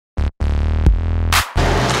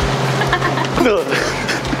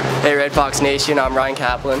Hey Red Fox Nation, I'm Ryan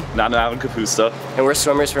Kaplan. And I'm Kapusta. And we're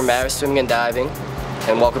swimmers for Maris Swimming and Diving.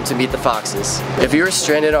 And welcome to Meet the Foxes. If you were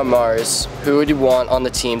stranded on Mars, who would you want on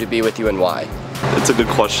the team to be with you and why? It's a good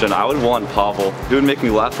question. I would want Pavel. He would make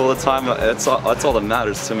me laugh all the time. That's all that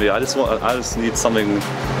matters to me. I just need something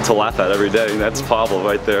to laugh at every day. That's Pavel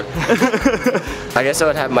right there. I guess I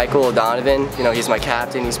would have Michael O'Donovan. You know, he's my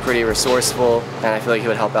captain. He's pretty resourceful, and I feel like he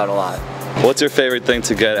would help out a lot. What's your favorite thing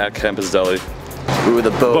to get at Campus Deli? Ooh,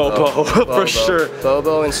 the bobo. Bobo, for sure.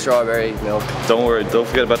 Bobo and strawberry milk. Don't worry, don't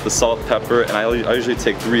forget about the salt, pepper, and I usually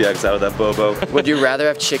take 3 eggs out of that bobo. Would you rather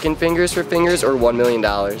have chicken fingers for fingers or $1 million?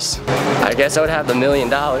 I guess I would have the $1 million.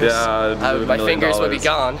 Yeah, my fingers would be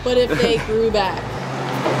gone. But if they grew back?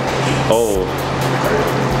 Oh.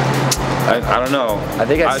 I don't know. I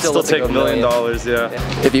think I'd still take $1 million,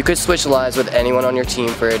 yeah. If you could switch lives with anyone on your team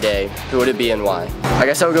for a day, who would it be and why? I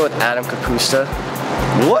guess I would go with Adam Kapusta.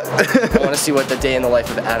 What? I want to see what the day in the life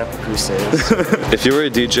of Adam Kapusta is. If you were a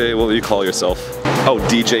DJ, what would you call yourself? Oh,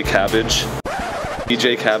 DJ Cabbage.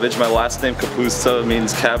 DJ Cabbage. My last name Kapusta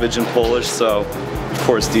means cabbage in Polish, so of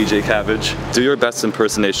course DJ Cabbage. Do your best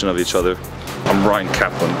impersonation of each other. I'm Ryan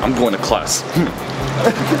Kaplan. I'm going to class.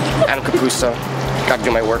 Adam Kapusta. Gotta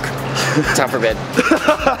do my work. Time for bed.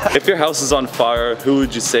 If your house is on fire, who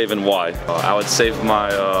would you save and why? I would save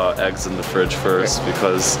my eggs in the fridge first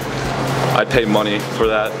because I pay money for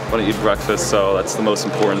that when I eat breakfast, so that's the most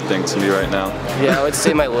important thing to me right now. Yeah, I would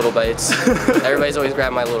say my little bites. Everybody's always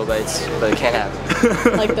grabbing my little bites, but it can't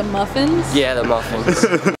happen. Like the muffins? Yeah, the muffins.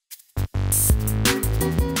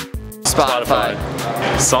 Spotify.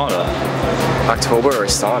 Sauna. October or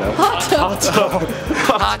sauna? Hot tub.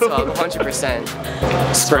 Hot tub,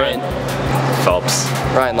 100%. Sprint. Phelps.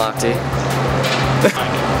 Ryan Lochte.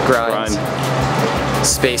 Grind.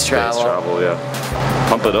 Space travel. Space travel, yeah.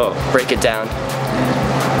 Pump it up. Break it down.